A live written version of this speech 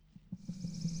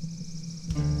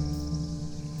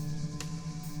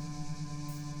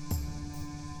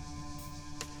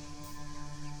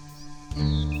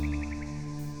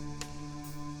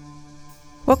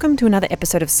Welcome to another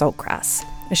episode of Saltgrass,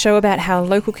 a show about how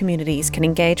local communities can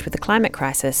engage with the climate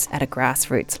crisis at a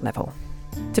grassroots level.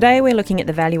 Today we're looking at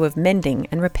the value of mending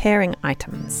and repairing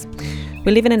items.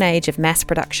 We live in an age of mass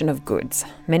production of goods,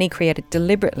 many created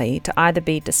deliberately to either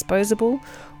be disposable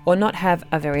or not have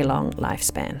a very long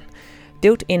lifespan.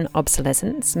 Built-in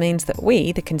obsolescence means that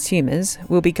we, the consumers,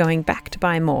 will be going back to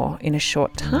buy more in a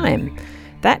short time.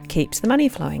 That keeps the money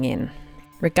flowing in,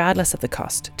 regardless of the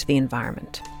cost to the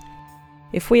environment.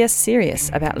 If we are serious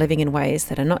about living in ways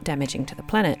that are not damaging to the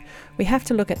planet, we have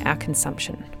to look at our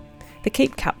consumption. The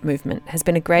Keep Cup movement has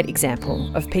been a great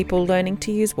example of people learning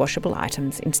to use washable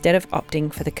items instead of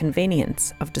opting for the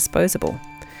convenience of disposable.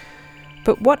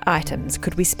 But what items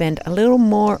could we spend a little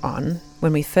more on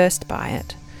when we first buy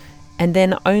it, and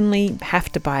then only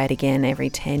have to buy it again every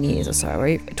 10 years or so,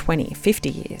 or 20, 50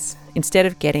 years, instead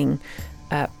of getting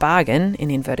a bargain,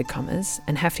 in inverted commas,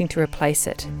 and having to replace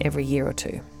it every year or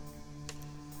two?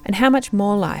 And how much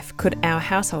more life could our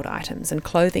household items and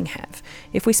clothing have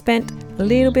if we spent a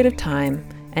little bit of time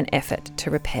and effort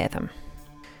to repair them?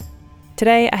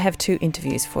 Today I have two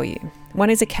interviews for you.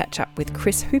 One is a catch-up with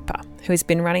Chris Hooper, who has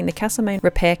been running the Castlemaine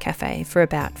Repair Cafe for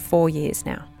about 4 years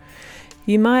now.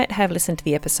 You might have listened to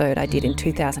the episode I did in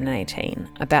 2018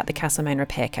 about the Castlemaine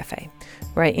Repair Cafe,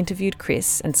 where I interviewed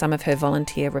Chris and some of her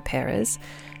volunteer repairers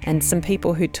and some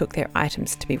people who took their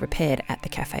items to be repaired at the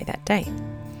cafe that day.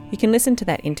 You can listen to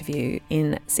that interview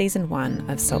in Season 1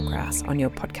 of Saltgrass on your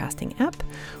podcasting app,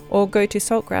 or go to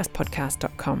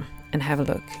saltgrasspodcast.com and have a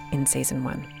look in Season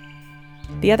 1.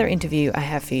 The other interview I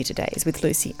have for you today is with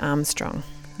Lucy Armstrong.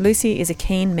 Lucy is a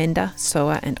keen mender,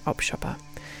 sewer and op shopper.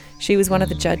 She was one of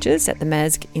the judges at the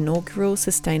MASG inaugural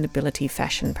Sustainability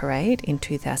Fashion Parade in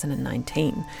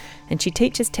 2019, and she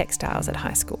teaches textiles at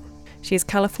high school. She is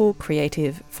colourful,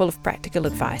 creative, full of practical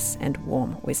advice and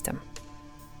warm wisdom.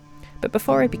 But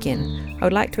before I begin, I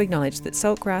would like to acknowledge that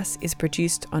Saltgrass is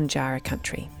produced on Jara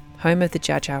country, home of the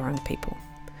Dja Dja Wurrung people.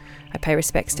 I pay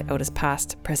respects to elders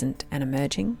past, present and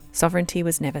emerging. Sovereignty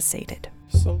was never ceded.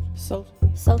 Salt of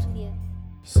the earth.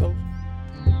 Salt.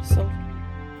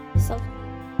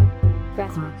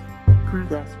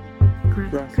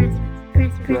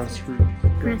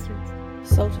 Grassroots.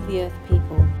 Salt of the earth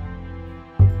people.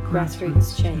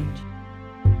 Grassroots change.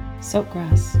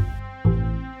 Saltgrass.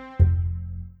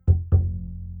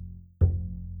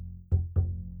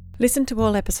 Listen to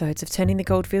all episodes of Turning the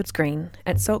Goldfields Green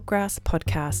at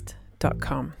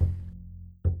saltgrasspodcast.com.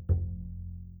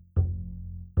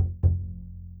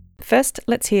 First,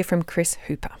 let's hear from Chris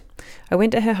Hooper. I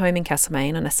went to her home in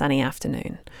Castlemaine on a sunny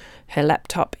afternoon. Her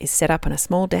laptop is set up on a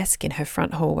small desk in her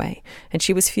front hallway, and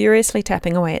she was furiously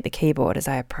tapping away at the keyboard as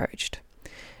I approached.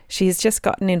 She has just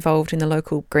gotten involved in the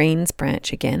local Greens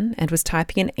branch again and was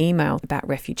typing an email about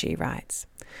refugee rights.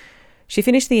 She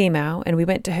finished the email and we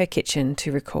went to her kitchen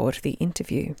to record the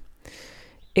interview.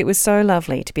 It was so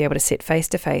lovely to be able to sit face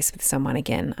to face with someone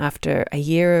again after a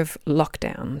year of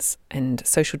lockdowns and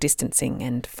social distancing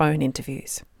and phone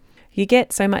interviews. You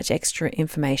get so much extra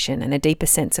information and a deeper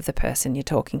sense of the person you're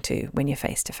talking to when you're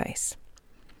face to face.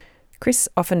 Chris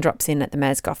often drops in at the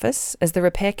MASG office as the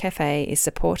Repair Cafe is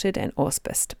supported and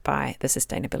auspiced by the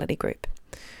Sustainability Group.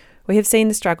 We have seen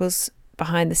the struggles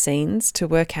behind the scenes to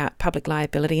work out public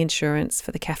liability insurance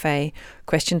for the cafe,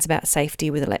 questions about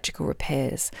safety with electrical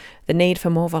repairs, the need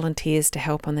for more volunteers to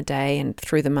help on the day and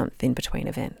through the month in between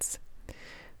events.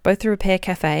 Both the Repair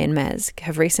Cafe and MASG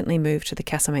have recently moved to the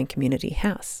Castlemaine Community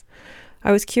House.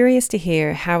 I was curious to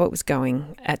hear how it was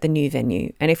going at the new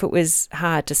venue and if it was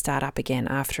hard to start up again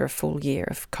after a full year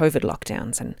of COVID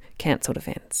lockdowns and cancelled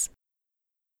events.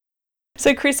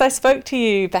 So Chris, I spoke to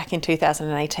you back in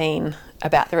 2018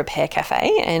 about the Repair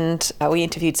Cafe, and we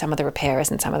interviewed some of the repairers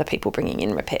and some of the people bringing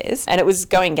in repairs, and it was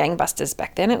going gangbusters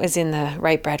back then. It was in the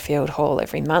Ray Bradfield Hall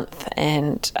every month,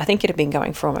 and I think it had been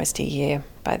going for almost a year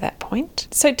by that point.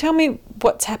 So tell me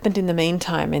what's happened in the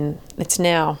meantime, and it's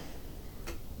now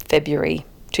February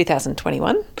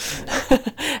 2021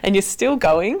 and you're still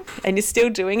going and you're still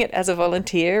doing it as a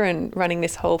volunteer and running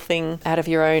this whole thing out of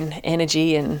your own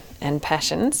energy and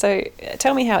passion. So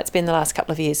tell me how it's been the last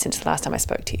couple of years since the last time I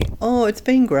spoke to you. Oh, it's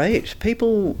been great.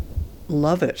 People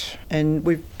love it, and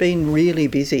we've been really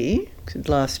busy.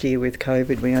 Last year with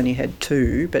COVID we only had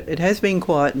 2, but it has been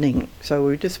quietening, so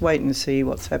we'll just wait and see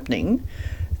what's happening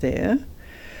there.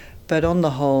 But on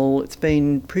the whole it's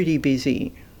been pretty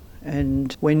busy.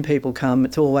 And when people come,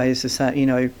 it's always the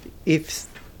same, if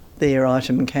their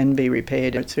item can be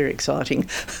repaired, it's very exciting.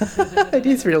 It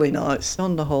is really nice.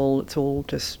 On the whole, it's all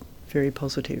just very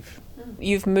positive.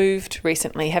 You've moved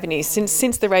recently, haven't you?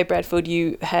 Since the Ray Bradfield,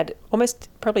 you had almost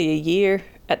probably a year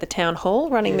at the town hall,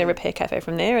 running the repair cafe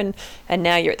from there, and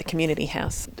now you're at the community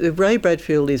house. The Ray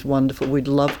Bradfield is wonderful. We'd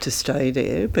love to stay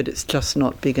there, but it's just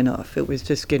not big enough. It was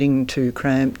just getting too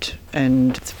cramped,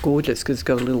 and it's gorgeous because it's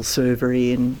got a little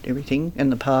servery and everything,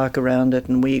 and the park around it.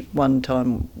 And one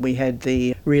time we had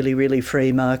the really, really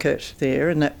free market there,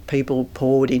 and that people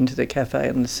poured into the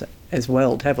cafe as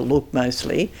well to have a look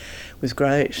mostly. It was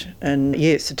great. And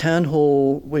yes, the town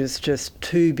hall was just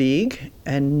too big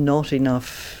and not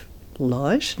enough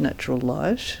light, natural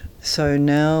light. So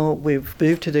now we've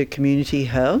moved to the community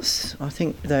house. I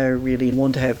think they really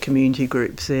want to have community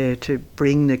groups there to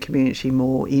bring the community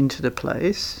more into the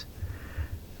place,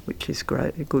 which is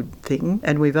great, a good thing.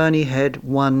 And we've only had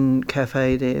one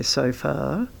cafe there so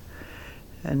far,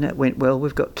 and that went well.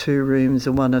 We've got 2 rooms,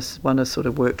 and one a sort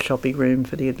of workshoppy room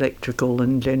for the electrical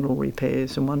and general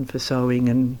repairs, and one for sewing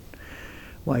and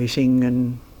waiting.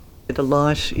 And the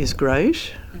light is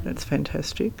great. That's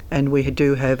fantastic. And we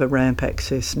do have a ramp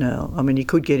access now. I mean, you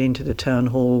could get into the town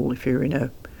hall if you're in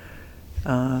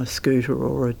a scooter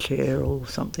or a chair or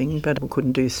something, but we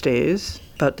couldn't do stairs.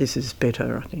 But this is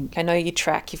better, I think. I know you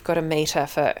track, you've got a meter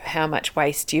for how much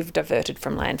waste you've diverted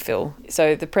from landfill.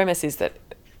 So the premise is that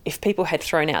if people had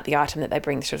thrown out the item that they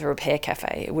bring to the repair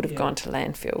cafe, it would have gone to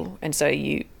landfill. And so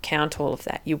you count all of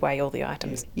that, you weigh all the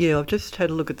items. Yeah, I've just had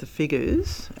a look at the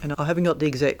figures, and I haven't got the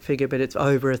exact figure, but it's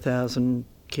over 1,000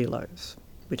 kilos,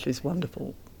 which is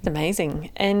wonderful. It's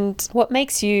amazing. And what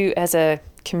makes you, as a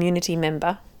community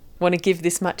member, want to give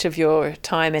this much of your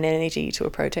time and energy to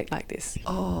a project like this?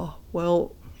 Oh,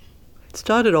 well, it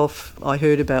started off, I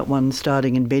heard about one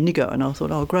starting in Bendigo, and I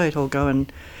thought, oh, great, I'll go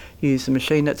and use the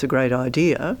machine, that's a great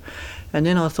idea. And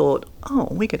then I thought, oh,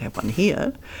 we could have one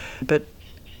here. But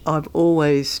I've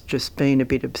always just been a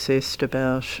bit obsessed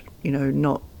about,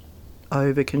 not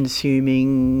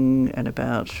over-consuming and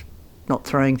about not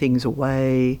throwing things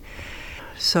away.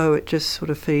 So it just sort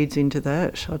of feeds into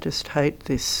that. I just hate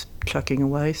this chucking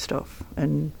away stuff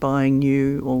and buying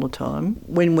new all the time.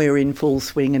 When we're in full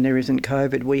swing and there isn't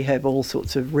COVID, we have all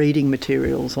sorts of reading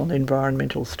materials on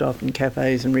environmental stuff and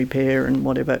cafes and repair and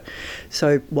whatever.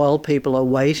 So while people are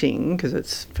waiting, because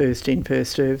it's first in,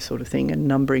 first served sort of thing and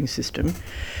numbering system,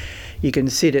 you can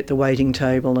sit at the waiting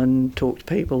table and talk to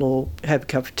people or have a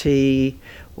cup of tea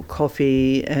or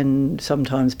coffee, and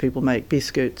sometimes people make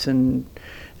biscuits and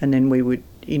then we would,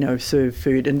 serve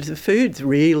food. And the food's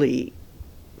really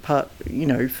part,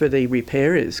 for the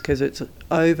repairers, because it's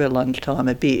over lunchtime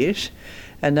a bit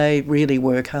and they really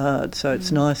work hard, so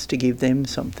it's nice to give them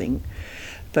something.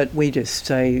 But we just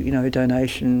say,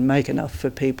 donation, make enough for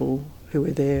people who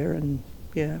are there, and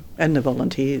the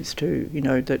volunteers too,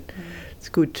 that it's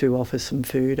good to offer some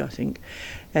food, I think.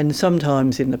 And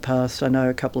sometimes in the past, I know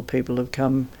a couple of people have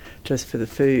come just for the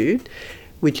food,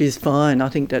 which is fine. I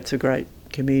think that's a great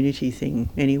community thing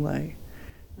anyway.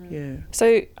 Yeah.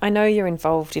 So I know you're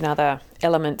involved in other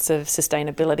elements of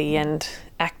sustainability and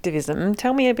activism.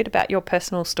 Tell me a bit about your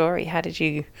personal story. How did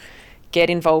you get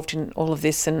involved in all of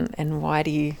this, and why do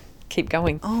you keep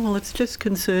going? Oh, well, it's just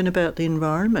concern about the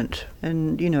environment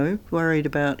and, worried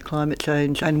about climate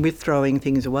change, and with throwing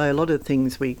things away. A lot of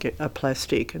things we get are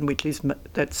plastic, and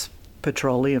that's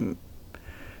petroleum.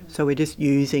 So we're just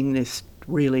using this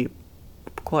really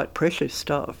quite precious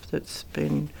stuff that's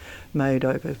been made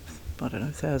over, I don't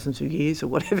know, thousands of years or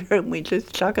whatever, and we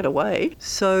just chuck it away.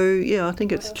 So, I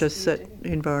think it's just that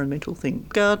environmental thing.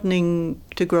 Gardening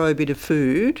to grow a bit of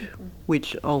food,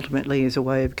 which ultimately is a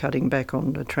way of cutting back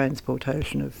on the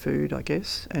transportation of food, I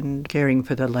guess, and caring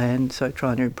for the land, so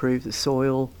trying to improve the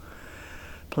soil,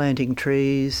 planting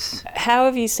trees. How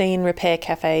have you seen repair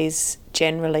cafes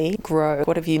generally grow?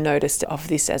 What have you noticed of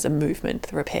this as a movement,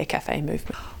 the repair cafe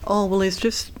movement? Oh, well, there's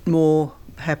just more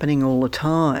happening all the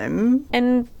time.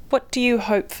 And what do you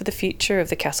hope for the future of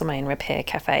the Castlemaine Repair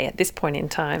Cafe at this point in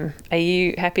time? Are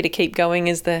you happy to keep going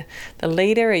as the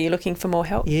leader? Are you looking for more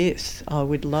help? Yes, I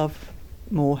would love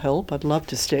more help. I'd love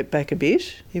to step back a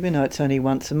bit, even though it's only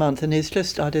once a month. And I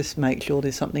just make sure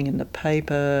there's something in the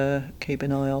paper, keep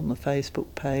an eye on the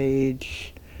Facebook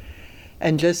page,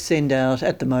 and just send out,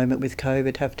 at the moment with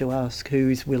COVID, have to ask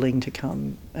who's willing to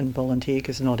come and volunteer,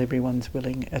 because not everyone's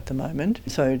willing at the moment.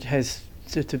 So it's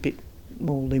a bit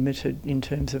more limited in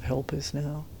terms of helpers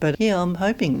now. But I'm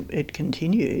hoping it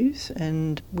continues,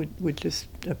 and would just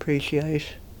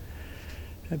appreciate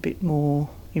a bit more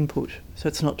input, so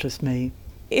it's not just me.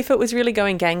 If it was really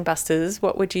going gangbusters,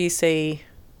 what would you see?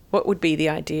 What would be the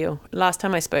ideal? Last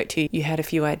time I spoke to you, you had a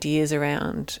few ideas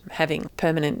around having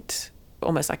permanent,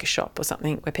 almost like a shop or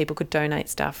something, where people could donate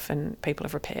stuff and people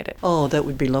have repaired it. Oh, that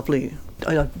would be lovely.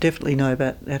 I definitely know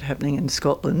about that happening in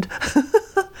Scotland.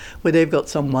 where they've got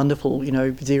some wonderful,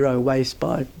 zero waste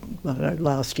by, I don't know,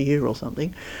 last year or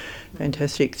something.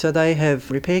 Fantastic. So they have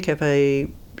Repair Cafe,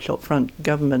 shopfront,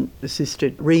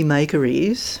 government-assisted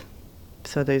remakeries.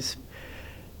 So there's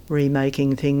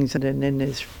remaking things and then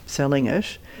there's selling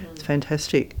it. It's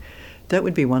fantastic. That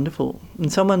would be wonderful.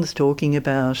 And someone's talking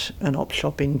about an op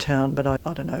shop in town, but I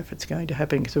don't know if it's going to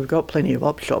happen because we've got plenty of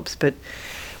op shops, but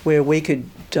where we could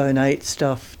donate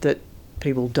stuff that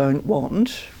people don't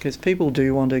want, because people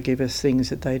do want to give us things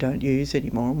that they don't use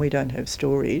anymore and we don't have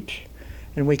storage,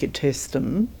 and we could test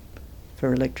them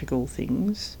for electrical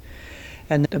things,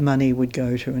 and the money would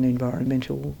go to an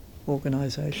environmental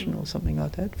organisation or something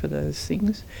like that for those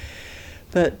things.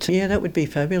 But yeah, that would be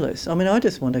fabulous. I mean, I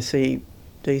just want to see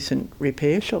decent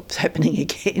repair shops happening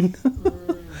again.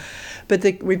 But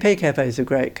the repair cafes are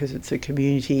great because it's a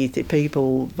community. The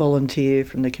people volunteer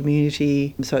from the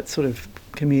community, so it's sort of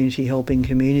community helping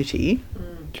community,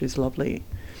 which is lovely.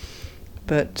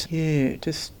 But yeah,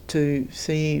 just to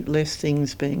see less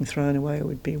things being thrown away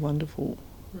would be wonderful.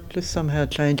 Just somehow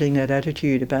changing that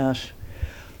attitude about,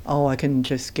 I can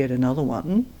just get another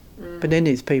one. But then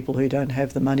there's people who don't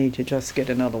have the money to just get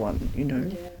another one,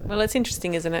 Yeah. Well, it's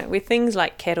interesting, isn't it? With things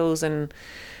like kettles and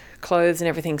clothes and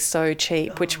everything so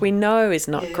cheap, which we know is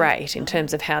not great in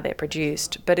terms of how they're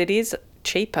produced, but it is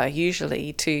cheaper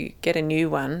usually to get a new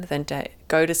one than to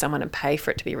go to someone and pay for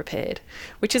it to be repaired,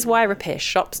 which is why repair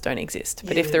shops don't exist.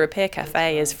 But if the repair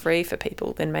cafe is free for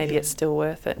people, then maybe it's still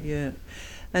worth it. Yeah.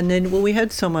 And then, we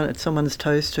had someone's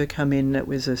toaster come in that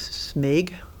was a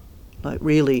Smeg, like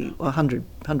really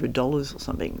 $100 or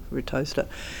something for a toaster.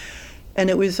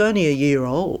 And it was only a year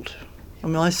old. I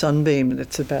mean, my Sunbeam,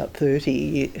 that's about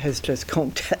 30, has just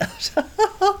conked out.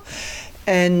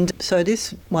 And so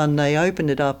this one, they opened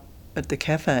it up at the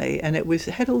cafe and it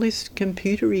had all this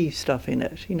computery stuff in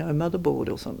it, a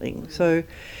motherboard or something. So,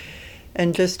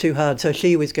 and just too hard. So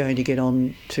she was going to get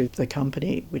on to the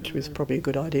company, which was probably a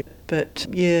good idea. But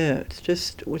yeah,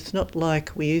 it's not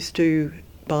like we used to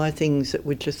buy things that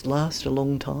would just last a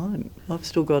long time. I've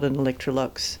still got an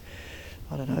Electrolux,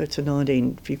 I don't know, it's a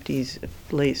 1950s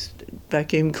at least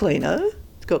vacuum cleaner.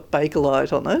 It's got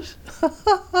Bakelite on it.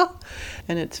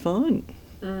 And it's fine.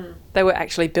 They were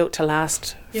actually built to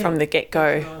last from the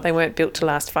get-go. Right. They weren't built to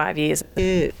last 5 years.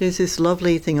 Yeah, there's this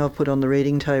lovely thing I've put on the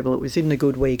reading table. It was in the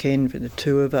Good Weekend for the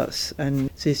two of us, and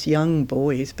it's this young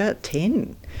boy, he's about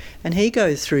 10, and he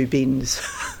goes through bins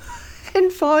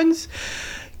and finds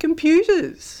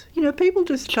computers. People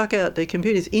just chuck out their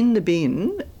computers in the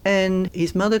bin, and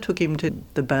his mother took him to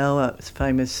the Bauer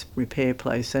famous repair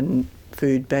place and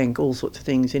food bank, all sorts of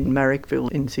things in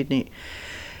Marrickville in Sydney.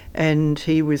 And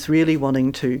he was really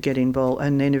wanting to get involved,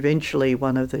 and then eventually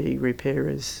one of the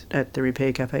repairers at the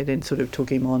repair cafe then sort of took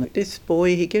him on. This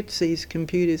boy, he gets these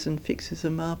computers and fixes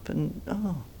them up, and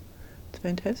it's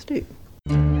fantastic.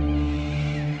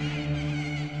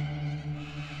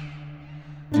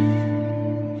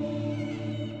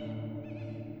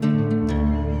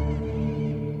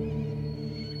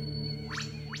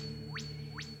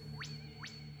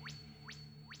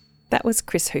 That was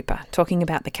Chris Hooper talking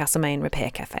about the Castlemaine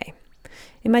Repair Cafe.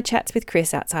 In my chats with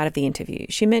Chris outside of the interview,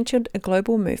 she mentioned a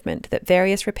global movement that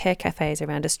various repair cafes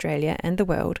around Australia and the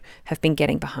world have been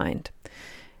getting behind.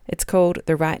 It's called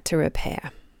the Right to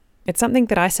Repair. It's something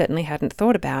that I certainly hadn't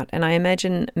thought about, and I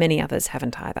imagine many others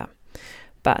haven't either.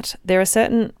 But there are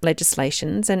certain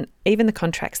legislations and even the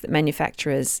contracts that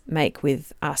manufacturers make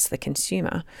with us, the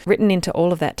consumer, written into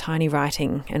all of that tiny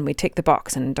writing, and we tick the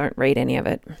box and don't read any of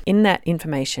it. In that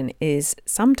information is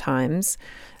sometimes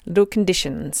little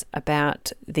conditions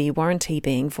about the warranty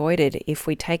being voided if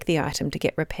we take the item to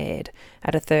get repaired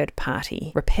at a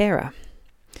third-party repairer.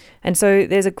 And so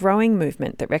there's a growing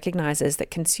movement that recognises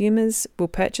that consumers will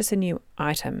purchase a new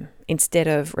item instead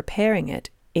of repairing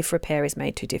it if repair is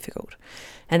made too difficult,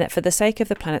 and that for the sake of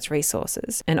the planet's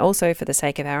resources, and also for the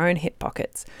sake of our own hip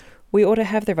pockets, we ought to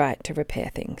have the right to repair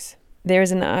things. There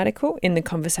is an article in The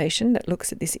Conversation that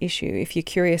looks at this issue if you're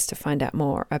curious to find out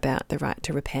more about the right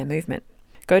to repair movement.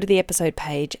 Go to the episode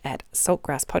page at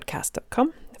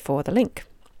saltgrasspodcast.com for the link.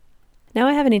 Now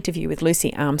I have an interview with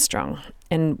Lucy Armstrong,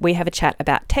 and we have a chat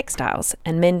about textiles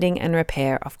and mending and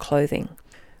repair of clothing.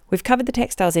 We've covered the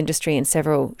textiles industry in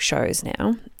several shows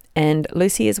now, and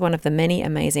Lucy is one of the many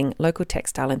amazing local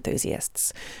textile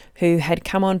enthusiasts who had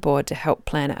come on board to help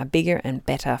plan a bigger and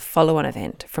better follow-on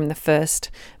event from the first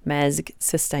MASG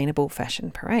Sustainable Fashion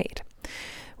Parade.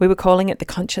 We were calling it the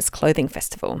Conscious Clothing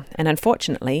Festival, and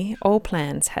unfortunately, all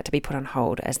plans had to be put on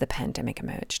hold as the pandemic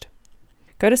emerged.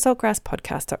 Go to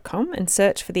saltgrasspodcast.com and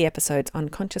search for the episodes on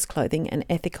conscious clothing and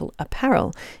ethical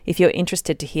apparel if you're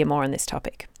interested to hear more on this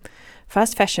topic.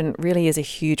 Fast fashion really is a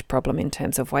huge problem in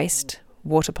terms of waste,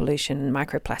 water pollution,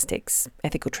 microplastics,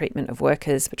 ethical treatment of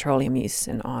workers, petroleum use,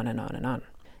 and on and on and on.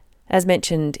 As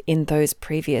mentioned in those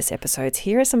previous episodes,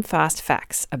 here are some fast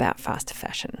facts about fast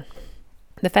fashion.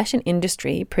 The fashion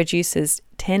industry produces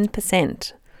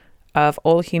 10% of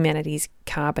all humanity's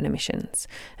carbon emissions,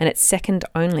 and it's second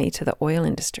only to the oil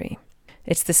industry.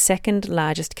 It's the second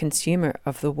largest consumer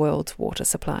of the world's water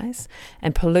supplies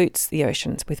and pollutes the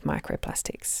oceans with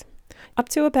microplastics. Up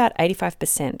to about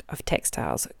 85% of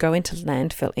textiles go into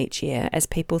landfill each year as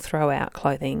people throw out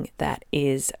clothing that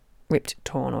is ripped,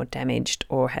 torn or damaged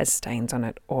or has stains on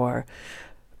it, or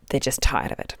they're just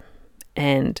tired of it.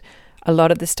 And a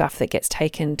lot of the stuff that gets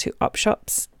taken to op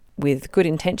shops with good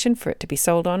intention for it to be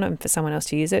sold on and for someone else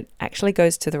to use it actually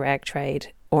goes to the rag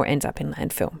trade or ends up in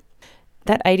landfill.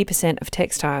 That 80% of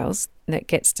textiles that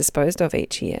gets disposed of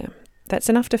each year, that's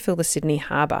enough to fill the Sydney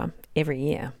harbour every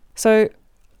year. So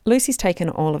Lucy's take on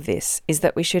all of this is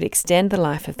that we should extend the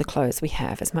life of the clothes we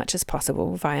have as much as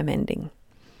possible via mending.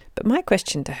 But my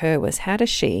question to her was, how does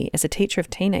she, as a teacher of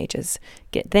teenagers,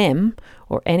 get them,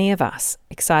 or any of us,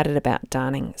 excited about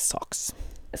darning socks?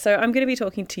 So I'm going to be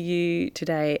talking to you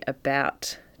today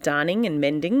about darning and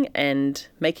mending and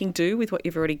making do with what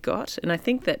you've already got. And I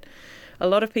think that a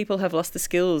lot of people have lost the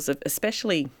skills of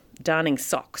especially darning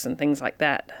socks and things like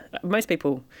that. Most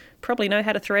people probably know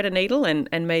how to thread a needle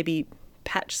and maybe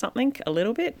patch something a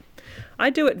little bit. I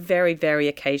do it very, very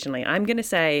occasionally. I'm going to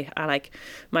say,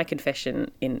 my confession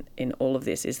in all of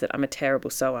this is that I'm a terrible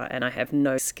sewer and I have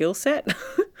no skill set.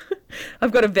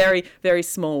 I've got a very, very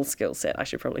small skill set, I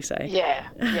should probably say. Yeah.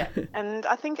 And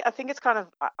I think it's kind of,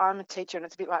 I'm a teacher and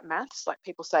it's a bit like maths. Like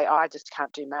people say, I just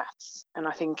can't do maths. And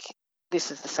I think this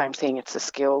is the same thing. It's a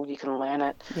skill. You can learn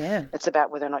it. Yeah. It's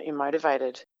about whether or not you're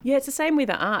motivated. Yeah, it's the same with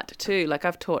art too. Like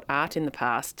I've taught art in the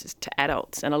past to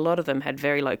adults and a lot of them had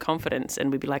very low confidence and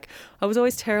we'd be like, I was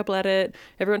always terrible at it.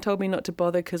 Everyone told me not to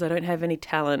bother because I don't have any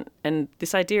talent. And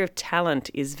this idea of talent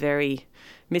is very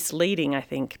misleading, I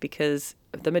think, because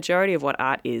the majority of what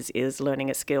art is learning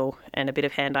a skill and a bit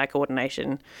of hand-eye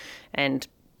coordination and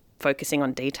focusing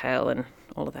on detail and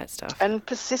all of that stuff. And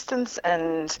persistence,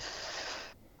 and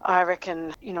I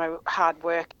reckon, hard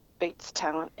work beats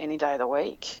talent any day of the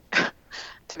week,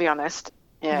 to be honest.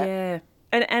 Yeah.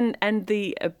 And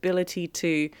the ability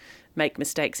to make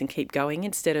mistakes and keep going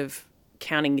instead of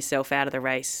counting yourself out of the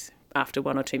race after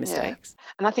one or two mistakes. Yeah.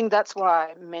 And I think that's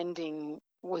why mending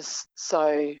was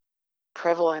so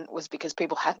prevalent, was because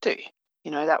people had to.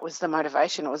 That was the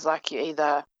motivation. It was like you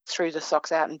either threw the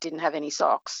socks out and didn't have any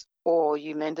socks, or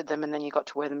you mended them and then you got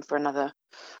to wear them for another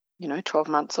 12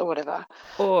 months or whatever.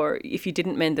 Or if you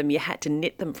didn't mend them, you had to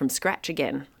knit them from scratch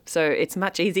again. So it's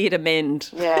much easier to mend.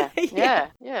 Yeah,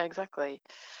 exactly.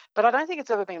 But I don't think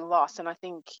it's ever been lost. And I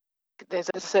think there's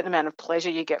a certain amount of pleasure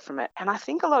you get from it. And I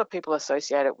think a lot of people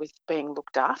associate it with being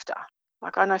looked after.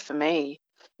 Like I know for me,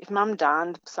 if mum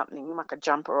darned something like a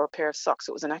jumper or a pair of socks,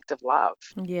 it was an act of love.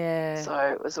 Yeah. So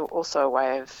it was also a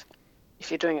way of, if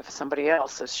you're doing it for somebody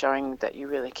else, of showing that you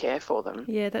really care for them.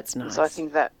 Yeah, that's nice. And so I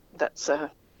think that's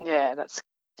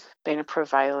been a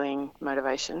prevailing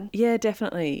motivation. Yeah,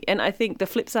 definitely. And I think the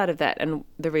flip side of that, and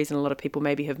the reason a lot of people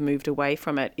maybe have moved away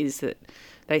from it, is that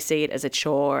they see it as a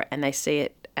chore and they see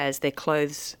it as their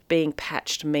clothes being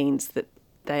patched means that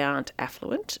they aren't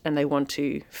affluent and they want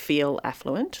to feel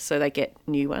affluent, so they get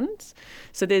new ones.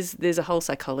 So there's a whole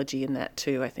psychology in that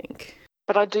too, I think.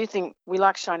 But I do think we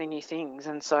like shiny new things.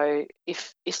 And so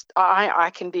if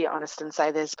I can be honest and say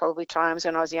there's probably times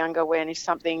when I was younger when if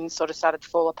something sort of started to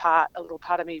fall apart, a little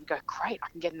part of me would go, great, I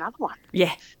can get another one.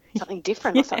 Yeah. Something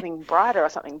different or something brighter or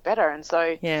something better. And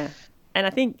so... Yeah. And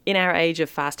I think in our age of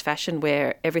fast fashion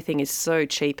where everything is so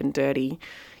cheap and dirty,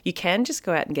 you can just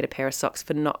go out and get a pair of socks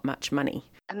for not much money.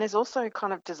 And there's also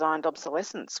kind of designed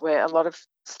obsolescence where a lot of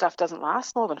stuff doesn't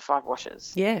last more than 5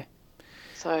 washes. Yeah.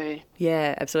 So...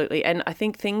 Yeah, absolutely. And I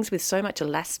think things with so much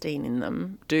elastine in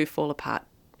them do fall apart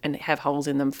and have holes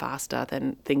in them faster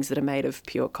than things that are made of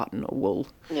pure cotton or wool.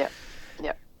 Yeah.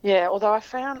 Yeah, although I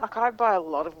found, I buy a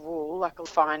lot of wool, like a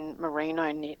fine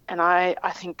merino knit, and I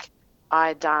think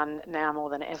I darn now more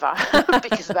than ever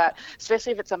because of that,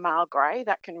 especially if it's a male grey,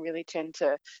 that can really tend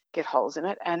to get holes in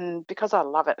it. And because I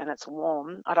love it and it's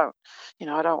warm, I don't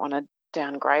want to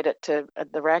downgrade it to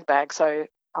the rag bag, so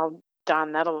I'll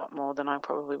darn that a lot more than I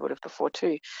probably would have before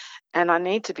too. And I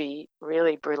need to be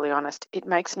really brutally honest, it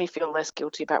makes me feel less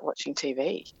guilty about watching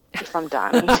TV if I'm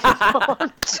darning while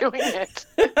I'm doing it.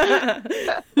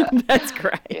 That's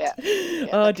great. Yeah.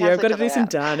 Oh dear, I've got to do some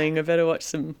darning. I better watch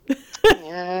some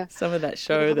some of that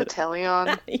show. Put the telly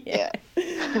on. Yeah.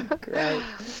 Great.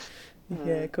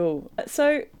 Yeah, cool.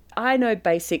 So I know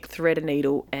basic thread a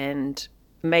needle and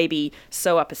maybe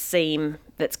sew up a seam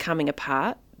that's coming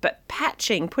apart, but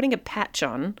patching, putting a patch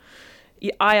on,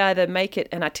 I either make it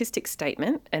an artistic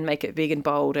statement and make it big and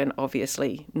bold and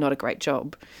obviously not a great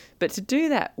job, but to do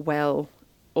that well,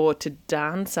 or to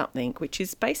darn something, which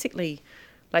is basically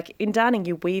like in darning,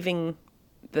 you're weaving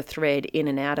the thread in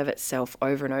and out of itself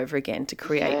over and over again to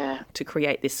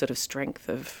create this sort of strength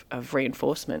of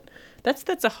reinforcement.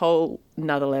 That's a whole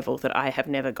nother level that I have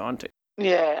never gone to.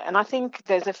 Yeah, and I think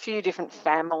there's a few different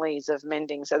families of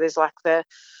mending. So there's like the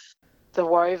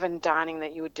woven darning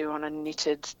that you would do on a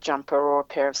knitted jumper or a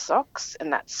pair of socks,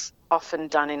 and that's often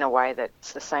done in a way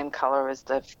that's the same colour as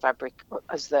the fabric,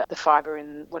 as the fibre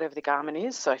in whatever the garment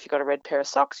is. So if you've got a red pair of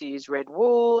socks, you use red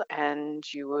wool, and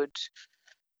you would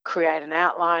create an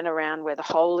outline around where the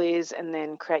hole is, and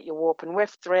then create your warp and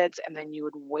weft threads, and then you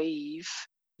would weave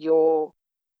your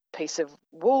piece of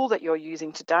wool that you're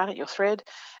using to darn it, your thread,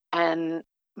 and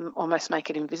almost make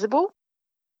it invisible.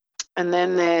 And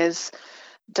then there's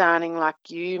darning, like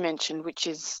you mentioned, which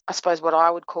is, I suppose, what I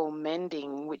would call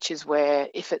mending, which is where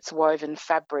if it's woven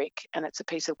fabric and it's a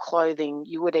piece of clothing,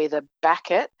 you would either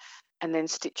back it and then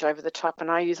stitch over the top. And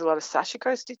I use a lot of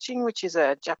sashiko stitching, which is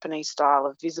a Japanese style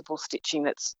of visible stitching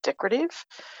that's decorative.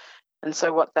 And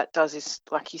so what that does is,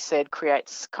 like you said,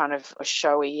 creates kind of a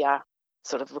showy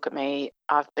sort of, look at me,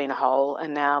 I've been a hole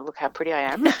and now look how pretty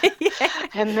I am. Yeah.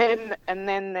 And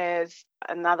then there's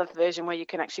another version where you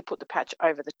can actually put the patch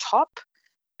over the top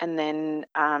and then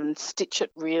stitch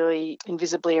it really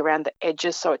invisibly around the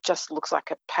edges so it just looks like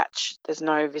a patch. There's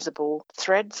no visible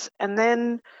threads. And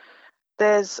then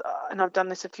there's, and I've done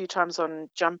this a few times on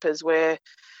jumpers, where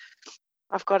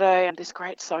I've got this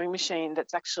great sewing machine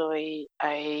that's actually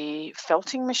a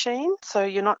felting machine. So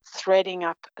you're not threading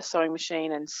up a sewing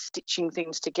machine and stitching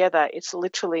things together. It's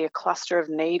literally a cluster of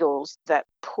needles that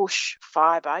push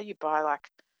fibre. You buy like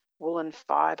woolen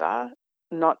fibre,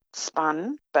 not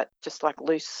spun, but just like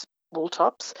loose wool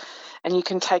tops. And you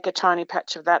can take a tiny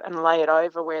patch of that and lay it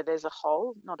over where there's a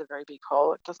hole, not a very big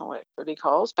hole. It doesn't work for big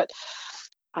holes, but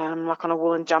like on a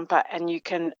woolen jumper, and you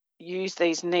can use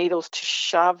these needles to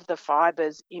shove the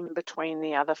fibres in between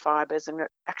the other fibres, and it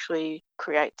actually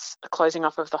creates a closing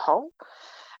off of the hole,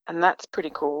 and that's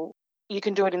pretty cool. You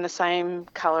can do it in the same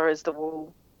colour as the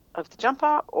wool of the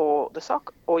jumper or the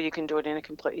sock, or you can do it in a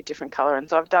completely different colour. And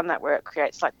so I've done that where it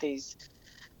creates like these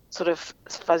sort of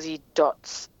fuzzy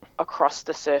dots across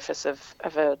the surface of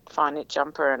a fine knit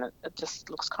jumper, and it just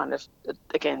looks kind of,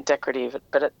 again, decorative,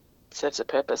 but it serves a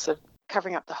purpose of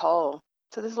covering up the hole.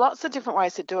 So there's lots of different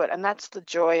ways to do it, and that's the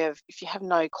joy of, if you have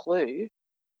no clue,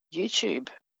 YouTube.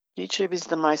 YouTube is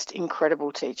the most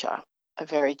incredible teacher, a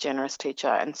very generous teacher.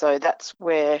 And so that's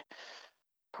where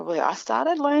probably I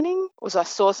started learning, was I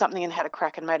saw something and had a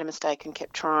crack and made a mistake and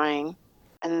kept trying.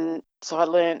 And so I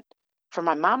learned from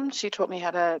my mum. She taught me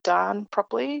how to darn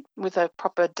properly with a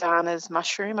proper darner's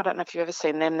mushroom. I don't know if you've ever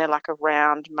seen them. They're like a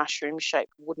round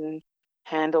mushroom-shaped wooden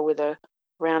handle with a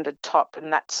rounded top,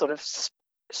 and that sort of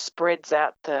spreads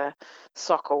out the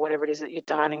sock or whatever it is that you're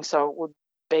darning, so it would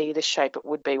be the shape it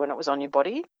would be when it was on your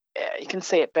body. You can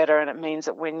see it better, and it means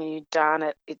that when you darn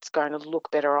it, it's going to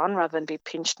look better on rather than be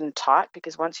pinched and tight,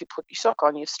 because once you put your sock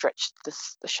on, you've stretched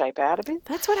the shape out a bit.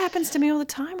 That's what happens to me all the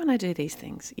time when I do these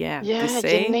things. Yeah. Yeah,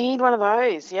 you need one of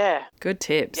those. Yeah. Good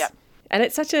tips. Yep. And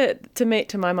it's such a,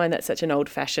 to my mind, that's such an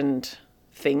old-fashioned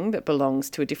thing that belongs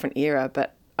to a different era,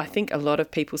 but I think a lot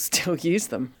of people still use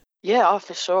them. Yeah, oh,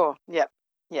 for sure. Yep.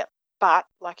 But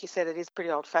like you said, it is pretty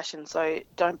old-fashioned, so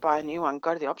don't buy a new one.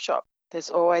 Go to the op shop.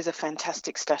 There's always a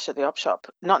fantastic stash at the op shop.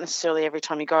 Not necessarily every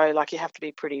time you go, like you have to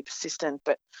be pretty persistent,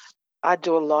 but I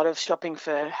do a lot of shopping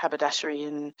for haberdashery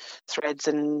and threads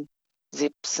and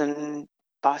zips and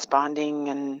bias binding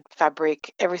and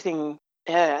fabric, everything.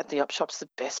 Yeah, at the op shop's the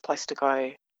best place to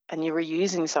go. And you're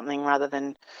reusing something rather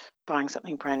than buying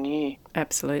something brand new.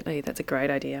 Absolutely. That's a great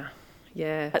idea.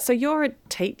 Yeah. So you're a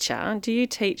teacher. Do you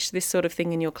teach this sort of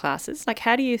thing in your classes? Like,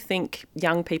 how do you think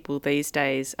young people these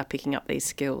days are picking up these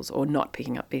skills or not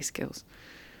picking up these skills?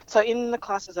 So in the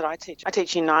classes that I teach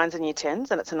year 9s and year 10s,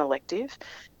 and it's an elective,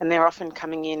 and they're often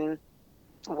coming in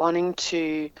wanting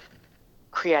to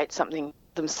create something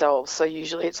themselves. So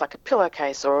usually it's like a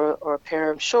pillowcase or a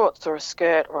pair of shorts or a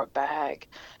skirt or a bag,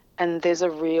 and there's a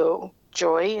real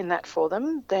joy in that for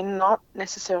them. They're not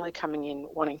necessarily coming in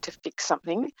wanting to fix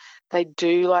something. They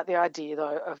do like the idea,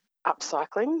 though, of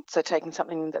upcycling, so taking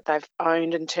something that they've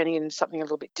owned and turning it into something a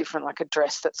little bit different, like a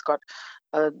dress that's got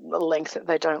a length that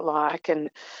they don't like, and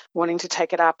wanting to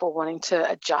take it up or wanting to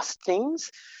adjust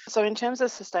things. So in terms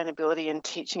of sustainability and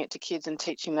teaching it to kids and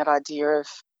teaching that idea of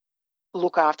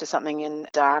look after something and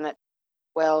darn it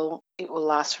well, it will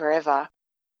last forever.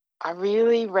 I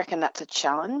really reckon that's a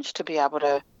challenge to be able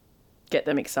to get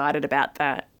them excited about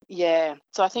that. Yeah.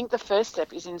 So I think the first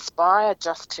step is inspire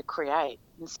just to create,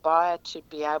 inspire to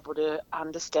be able to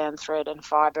understand thread and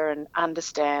fibre and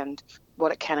understand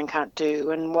what it can and can't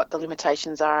do and what the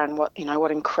limitations are and what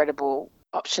incredible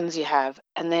options you have.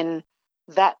 And then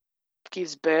that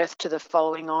gives birth to the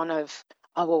following on of,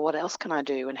 oh, well, what else can I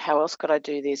do and how else could I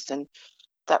do this? And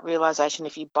that realisation,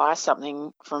 if you buy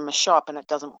something from a shop and it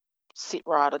doesn't sit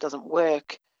right or doesn't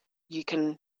work, you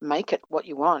can make it what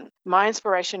you want. My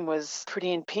inspiration was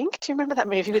Pretty in Pink. Do you remember that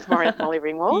movie with Molly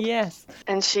Ringwald? Yes.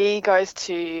 And she goes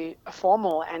to a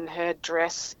formal and her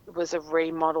dress was a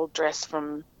remodeled dress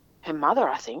from her mother,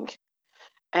 I think.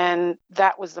 And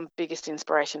that was the biggest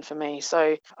inspiration for me.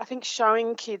 So I think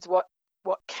showing kids what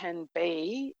can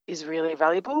be is really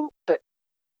valuable. But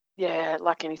yeah,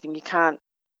 like anything, you can't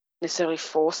necessarily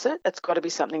force it. It's got to be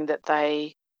something that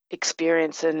they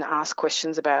experience and ask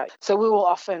questions about. So we will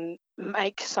often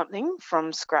make something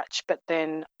from scratch, but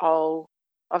then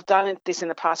I've done this in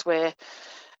the past where,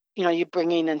 you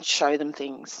bring in and show them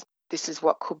things. This is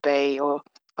what could be. Or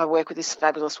I work with this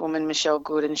fabulous woman, Michelle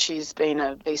Good, and she's been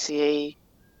a VCE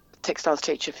textiles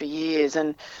teacher for years,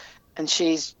 and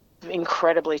she's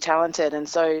incredibly talented. And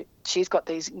so she's got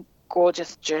these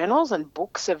gorgeous journals and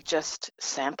books of just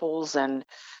samples and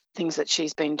things that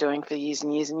she's been doing for years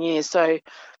and years and years. So,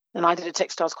 and I did a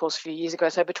textiles course a few years ago.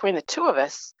 So between the two of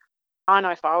us, I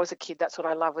know if I was a kid, that's what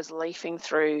I love, was leafing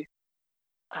through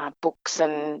books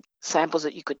and samples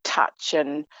that you could touch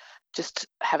and just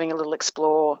having a little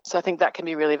explore. So I think that can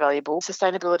be really valuable.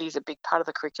 Sustainability is a big part of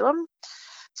the curriculum.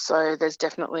 So there's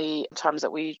definitely times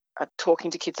that we are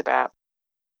talking to kids about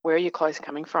where are your clothes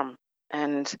coming from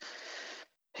and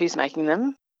who's making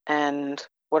them and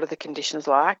what are the conditions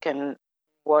like and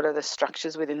what are the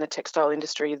structures within the textile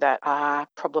industry that are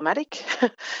problematic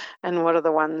and what are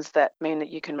the ones that mean that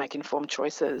you can make informed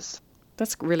choices.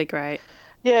 That's really great.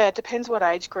 Yeah, it depends what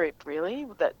age group really.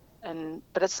 But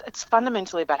it's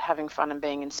fundamentally about having fun and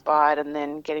being inspired and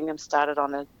then getting them started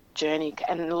on a journey.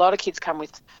 And a lot of kids come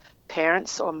with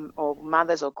parents or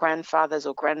mothers or grandfathers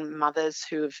or grandmothers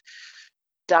who have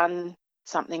done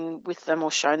something with them or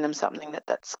shown them something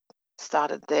that's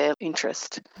started their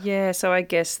interest. Yeah, so I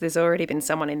guess there's already been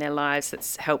someone in their lives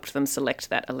that's helped them select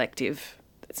that elective,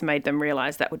 that's made them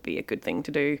realise that would be a good thing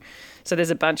to do. So there's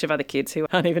a bunch of other kids who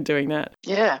aren't even doing that.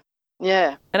 Yeah.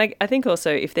 And I think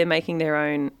also if they're making their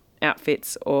own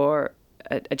outfits or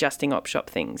adjusting op shop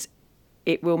things,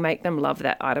 it will make them love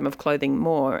that item of clothing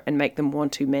more and make them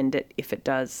want to mend it if it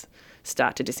does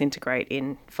start to disintegrate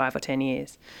in 5 or 10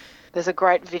 years. There's a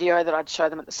great video that I'd show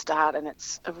them at the start, and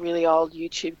it's a really old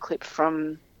YouTube clip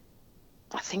from,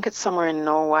 I think it's somewhere in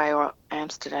Norway or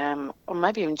Amsterdam or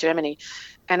maybe even Germany.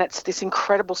 And it's this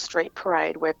incredible street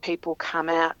parade where people come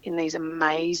out in these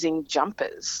amazing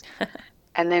jumpers.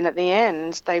 And then at the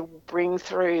end, they bring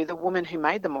through the woman who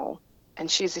made them all. And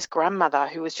she's this grandmother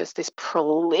who was just this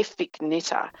prolific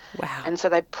knitter. Wow. And so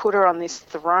they put her on this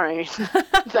throne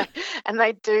and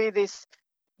they do this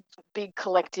big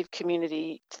collective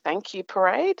community thank you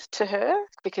parade to her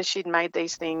because she'd made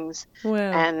these things. Wow.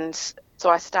 And so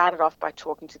I started off by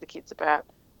talking to the kids about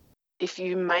if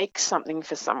you make something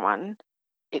for someone,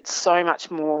 it's so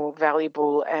much more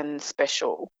valuable and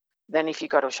special than if you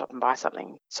go to a shop and buy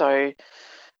something. So,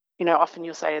 often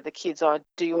you'll say to the kids, oh,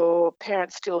 do your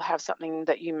parents still have something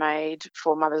that you made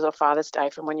for Mother's or Father's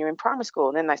Day from when you were in primary school?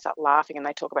 And then they start laughing and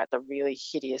they talk about the really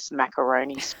hideous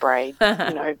macaroni sprayed,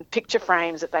 picture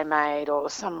frames that they made or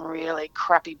some really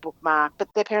crappy bookmark, but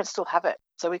their parents still have it.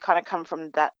 So we kind of come from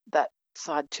that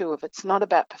side too of it's not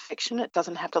about perfection. It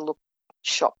doesn't have to look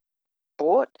shop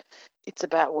bought. It's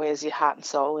about where's your heart and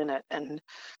soul in it and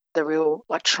the real,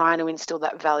 like trying to instill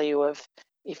that value of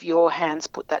if your hands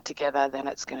put that together, then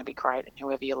it's going to be great. And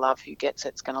whoever you love who gets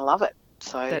it's going to love it.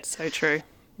 So that's so true.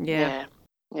 Yeah.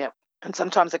 And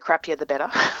sometimes the crappier the better.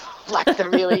 Like the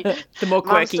really the more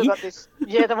quirky.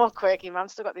 The more quirky.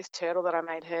 Mum's still got this turtle that I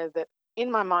made her that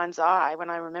in my mind's eye,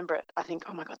 when I remember it, I think,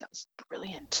 oh my God, that was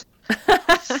brilliant.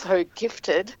 So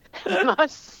gifted. And I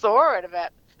saw it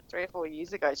about 3 or 4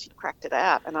 years ago. She cracked it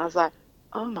out and I was like,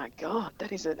 oh my God,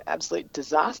 that is an absolute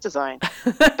disaster zone.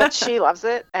 But she loves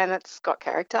it and it's got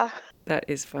character. That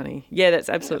is funny. Yeah, that's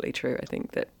absolutely true. I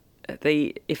think that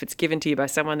if it's given to you by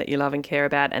someone that you love and care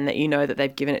about and that you know that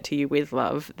they've given it to you with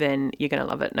love, then you're going to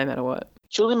love it no matter what.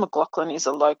 Julie McLaughlin is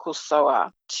a local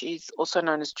sewer. She's also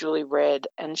known as Julie Red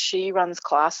and she runs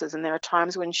classes and there are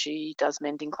times when she does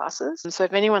mending classes. And so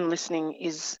if anyone listening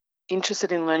is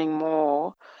interested in learning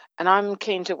more, and I'm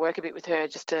keen to work a bit with her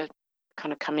just to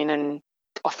kind of come in and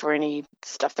offer any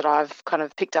stuff that I've kind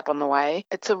of picked up on the way.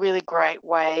 It's a really great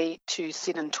way to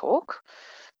sit and talk.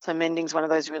 So mending's one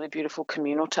of those really beautiful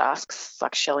communal tasks,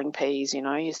 like shelling peas,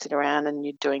 you sit around and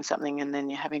you're doing something and then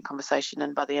you're having a conversation,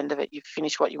 and by the end of it you've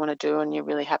finished what you want to do and you're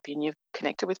really happy and you've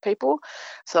connected with people.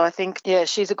 So I think,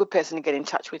 she's a good person to get in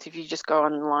touch with. If you just go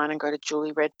online and go to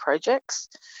Julie Red Projects,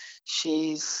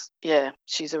 she's a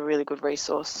really good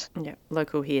resource. Yeah,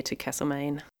 local here to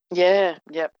Castlemaine. Yeah,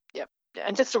 yep.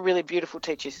 And just a really beautiful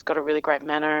teacher. She's got a really great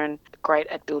manner and great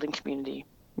at building community.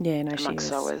 Yeah, no, she is.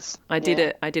 Sewers. I did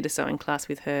a sewing class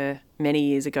with her many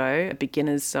years ago, a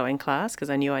beginner's sewing class, because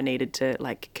I knew I needed to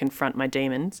confront my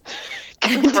demons.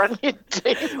 Confront your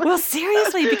demons. Well,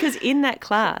 seriously, because in that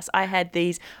class I had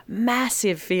these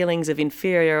massive feelings of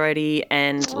inferiority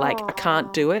and I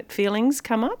can't do it feelings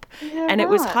come up. Yeah, and it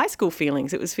was high school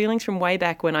feelings. It was feelings from way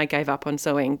back when I gave up on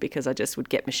sewing because I just would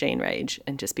get machine rage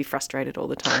and just be frustrated all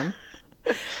the time.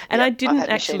 And I didn't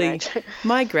actually.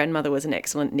 My grandmother was an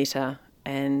excellent knitter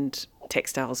and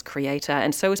textiles creator,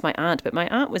 and so was my aunt. But my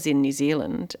aunt was in New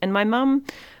Zealand, and my mum,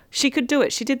 she could do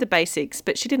it. She did the basics,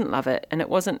 but she didn't love it, and it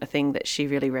wasn't a thing that she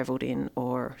really revelled in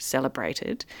or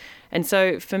celebrated. And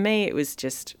so for me, it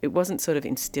wasn't sort of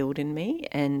instilled in me.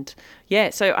 And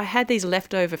so I had these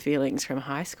leftover feelings from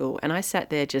high school, and I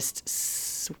sat there just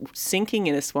sinking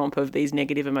in a swamp of these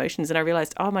negative emotions, and I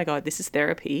realised, oh my God, this is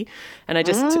therapy. And I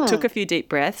just took a few deep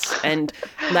breaths and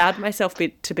allowed myself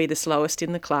to be the slowest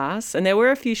in the class. And there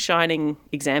were a few shining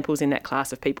examples in that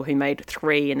class of people who made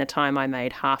 3 in the time I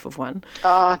made half of one.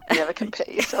 Oh, never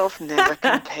compare yourself, never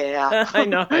compare. I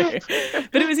know.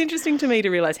 But it was interesting to me to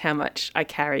realise how much I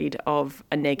carried of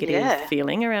a negative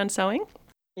feeling around sewing.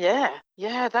 Yeah,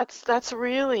 that's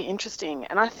really interesting.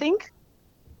 And I think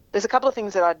there's a couple of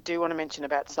things that I do want to mention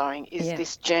about sewing is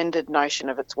this gendered notion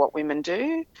of it's what women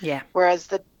do. Yeah. Whereas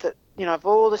of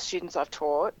all the students I've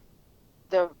taught,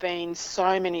 there have been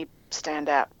so many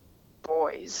standout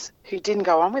boys who didn't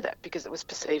go on with it because it was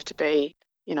perceived to be,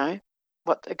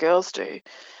 what the girls do.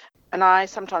 And I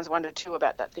sometimes wonder too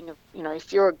about that thing of,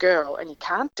 if you're a girl and you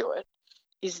can't do it,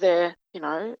 is there,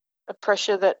 a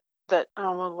pressure that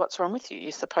oh, well, what's wrong with you?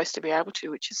 You're supposed to be able to,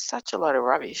 which is such a load of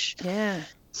rubbish. Yeah.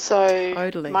 So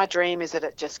totally. My dream is that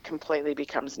it just completely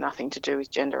becomes nothing to do with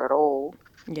gender at all.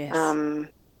 Yes.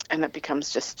 And it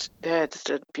becomes just a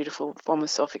beautiful form of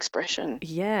self-expression.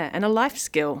 Yeah, and a life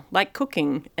skill, like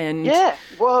cooking and,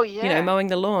 mowing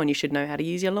the lawn. You should know how to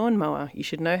use your lawnmower. You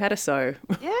should know how to sew.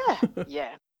 Yeah.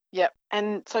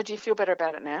 And so do you feel better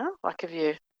about it now? Like, have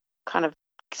you kind of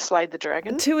slayed the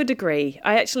dragon? To a degree.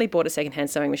 I actually bought a secondhand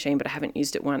sewing machine, but I haven't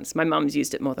used it once. My mum's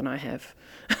used it more than I have.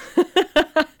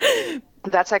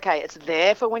 That's okay. It's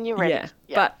there for when you're ready.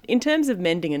 Yeah. But in terms of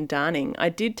mending and darning, I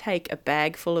did take a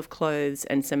bag full of clothes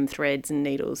and some threads and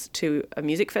needles to a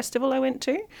music festival I went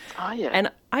to. Oh, yeah.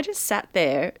 And I just sat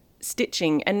there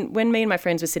stitching. And when me and my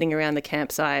friends were sitting around the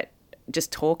campsite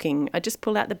just talking, I'd just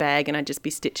pull out the bag and I'd just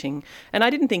be stitching. And I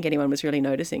didn't think anyone was really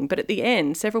noticing. But at the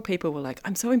end, several people were like,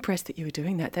 I'm so impressed that you were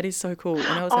doing that. That is so cool. And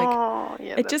I was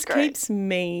it just keeps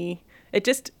me, it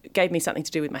just gave me something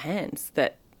to do with my hands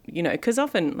that, because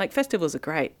often, festivals are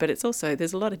great, but it's also,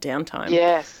 there's a lot of downtime.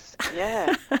 Yes,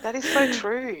 yeah, that is so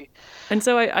true. And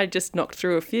so I just knocked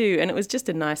through a few, and it was just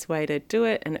a nice way to do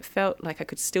it, and it felt like I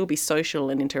could still be social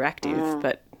and interactive,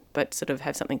 but sort of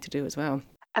have something to do as well.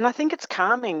 And I think it's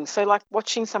calming. So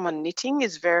watching someone knitting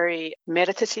is very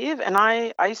meditative. And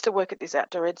I used to work at this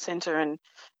outdoor ed centre, and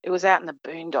it was out in the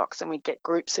boondocks, and we'd get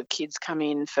groups of kids come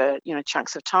in for,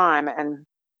 chunks of time, and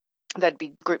there'd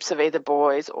be groups of either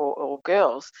boys or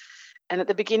girls. And at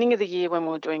the beginning of the year when we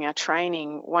were doing our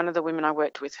training, one of the women I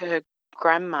worked with, her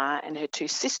grandma and her 2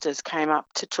 sisters came up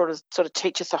to sort of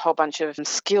teach us a whole bunch of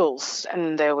skills.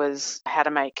 And there was how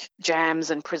to make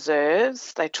jams and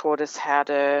preserves. They taught us how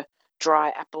to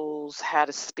dry apples, how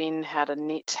to spin, how to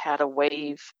knit, how to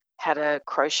weave, how to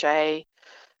crochet.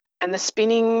 And the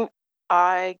spinning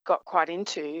I got quite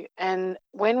into. And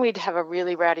when we'd have a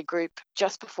really rowdy group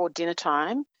just before dinner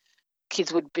time,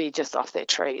 kids would be just off their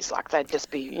trees. They'd just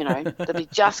be, they'd be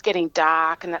just getting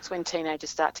dark, and that's when teenagers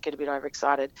start to get a bit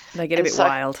overexcited. They get a bit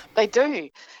wild. They do.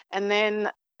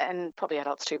 And probably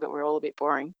adults too, but we're all a bit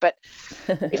boring. But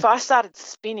if I started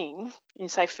spinning,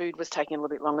 say food was taking a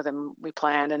little bit longer than we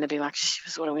planned, and they'd be like,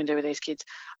 what are we going to do with these kids?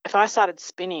 If I started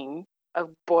spinning, a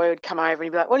boy would come over and he'd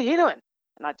be like, what are you doing?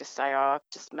 And I'd just say,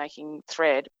 just making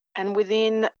thread. And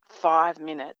within 5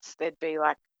 minutes, there'd be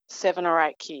 7 or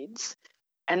 8 kids,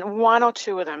 and 1 or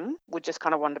 2 of them would just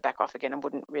kind of wander back off again and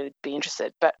wouldn't really be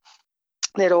interested. But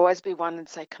there'd always be one that'd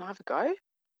say, can I have a go? And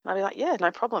I'd be like, yeah,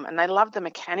 no problem. And they loved the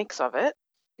mechanics of it.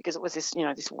 because it was this,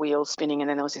 this wheel spinning, and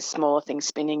then there was this smaller thing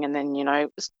spinning, and then,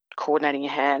 it was coordinating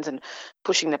your hands and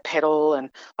pushing the pedal, and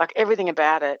like everything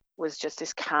about it was just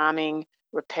this calming,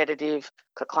 repetitive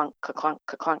ka-clunk, ka-clunk,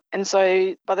 ka-clunk. And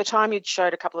so by the time you'd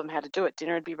showed a couple of them how to do it,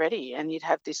 dinner would be ready, and you'd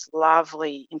have this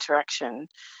lovely interaction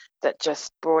that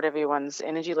just brought everyone's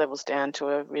energy levels down to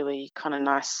a really kind of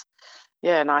nice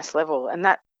level. And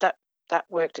that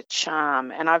worked a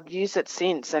charm, and I've used it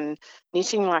since. And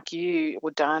knitting like you,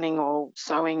 or darning or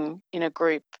sewing in a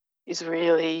group, is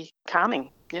really calming.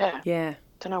 Yeah.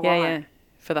 Don't know why. Yeah.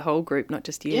 For the whole group, not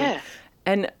just you. Yeah.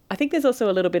 And I think there's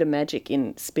also a little bit of magic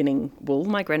in spinning wool.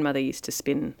 My grandmother used to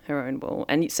spin her own wool.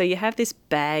 And so you have this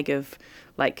bag of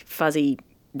like fuzzy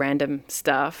random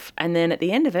stuff, and then at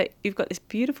the end of it you've got this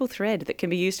beautiful thread that can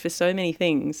be used for so many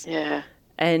things. Yeah.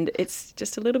 And it's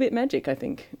just a little bit magic, I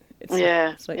think.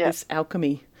 It's like this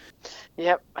alchemy.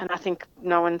 Yep. And I think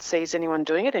no one sees anyone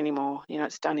doing it anymore.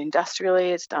 It's done industrially,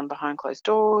 it's done behind closed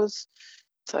doors.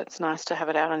 So it's nice to have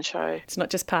it out and show. It's not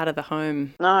just part of the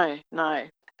home. No.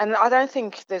 And I don't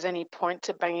think there's any point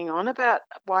to banging on about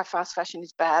why fast fashion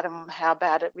is bad and how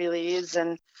bad it really is,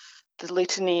 and the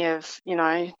litany of,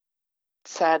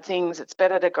 sad things. It's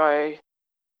better to go,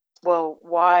 well,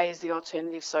 why is the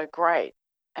alternative so great?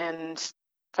 And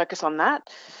focus on that.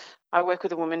 I work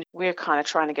with a woman, we're kind of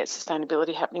trying to get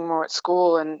sustainability happening more at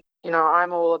school, and,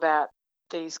 I'm all about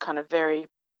these kind of very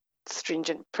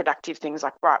stringent, productive things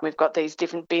like, right, we've got these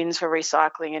different bins for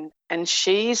recycling, and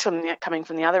she's coming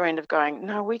from the other end of going,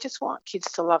 no, we just want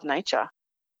kids to love nature.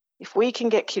 If we can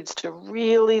get kids to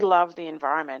really love the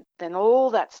environment, then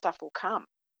all that stuff will come.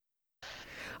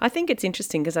 I think it's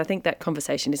interesting because I think that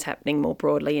conversation is happening more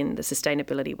broadly in the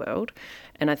sustainability world.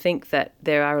 And I think that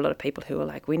there are a lot of people who are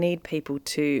like, we need people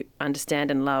to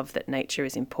understand and love that nature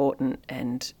is important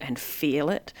and feel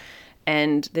it.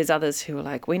 And there's others who are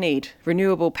like, we need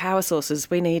renewable power sources,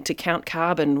 we need to count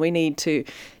carbon, we need to,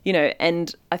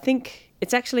 and I think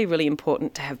it's actually really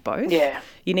important to have both. Yeah.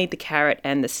 You need the carrot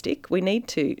and the stick. We need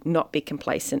to not be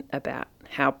complacent about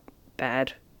how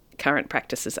bad current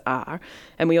practices are.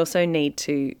 And we also need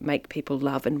to make people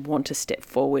love and want to step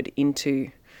forward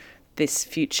into this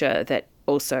future that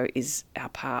also is our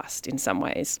past in some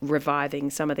ways. Reviving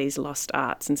some of these lost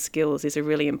arts and skills is a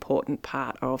really important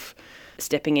part of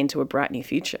stepping into a bright new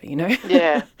future,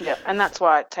 Yeah. And that's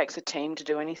why it takes a team to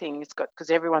do anything. It's got,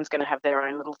 because everyone's going to have their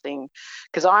own little thing.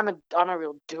 Because I'm a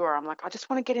real doer. I'm like, I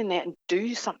just want to get in there and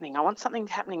do something. I want something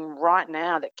happening right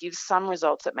now that gives some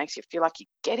results, that makes you feel like you're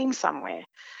getting somewhere.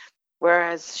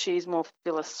 Whereas she's more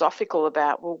philosophical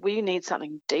about, well, we need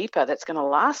something deeper that's going to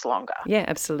last longer. Yeah,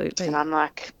 absolutely. And I'm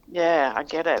like, yeah, I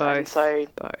get it. Both. And so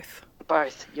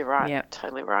Both. You're right. Yep.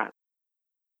 Totally right.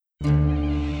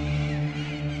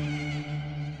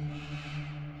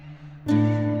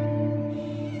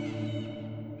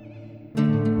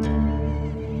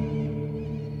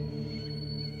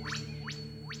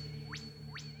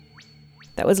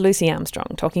 That was Lucy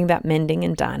Armstrong talking about mending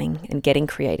and darning and getting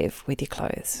creative with your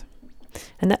clothes.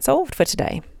 And that's all for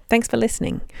today. Thanks for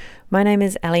listening. My name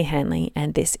is Ali Hanley,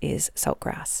 and this is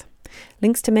Saltgrass.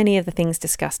 Links to many of the things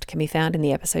discussed can be found in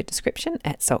the episode description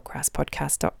at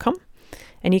saltgrasspodcast.com.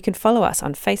 And you can follow us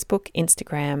on Facebook,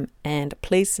 Instagram, and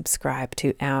please subscribe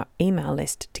to our email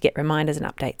list to get reminders and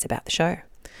updates about the show.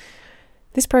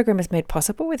 This program is made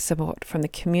possible with support from the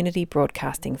Community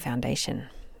Broadcasting Foundation.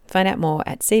 Find out more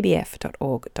at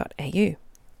cbf.org.au.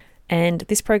 And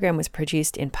this program was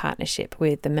produced in partnership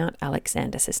with the Mount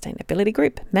Alexander Sustainability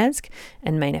Group, MASG,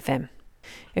 and Main FM.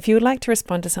 If you would like to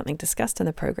respond to something discussed in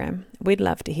the program, we'd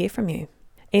love to hear from you.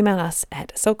 Email us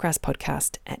at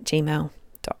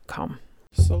saltgrasspodcast@gmail.com.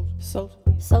 Salt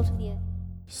of the earth.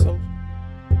 Salt.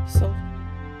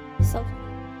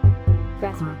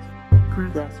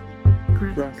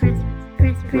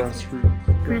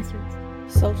 Grassroots.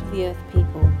 Salt of the earth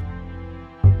people.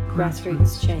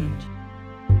 Grassroots change.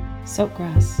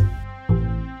 Saltgrass.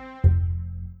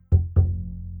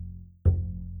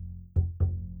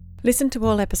 Listen to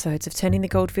all episodes of Turning the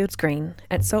Goldfields Green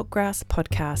at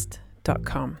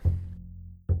saltgrasspodcast.com.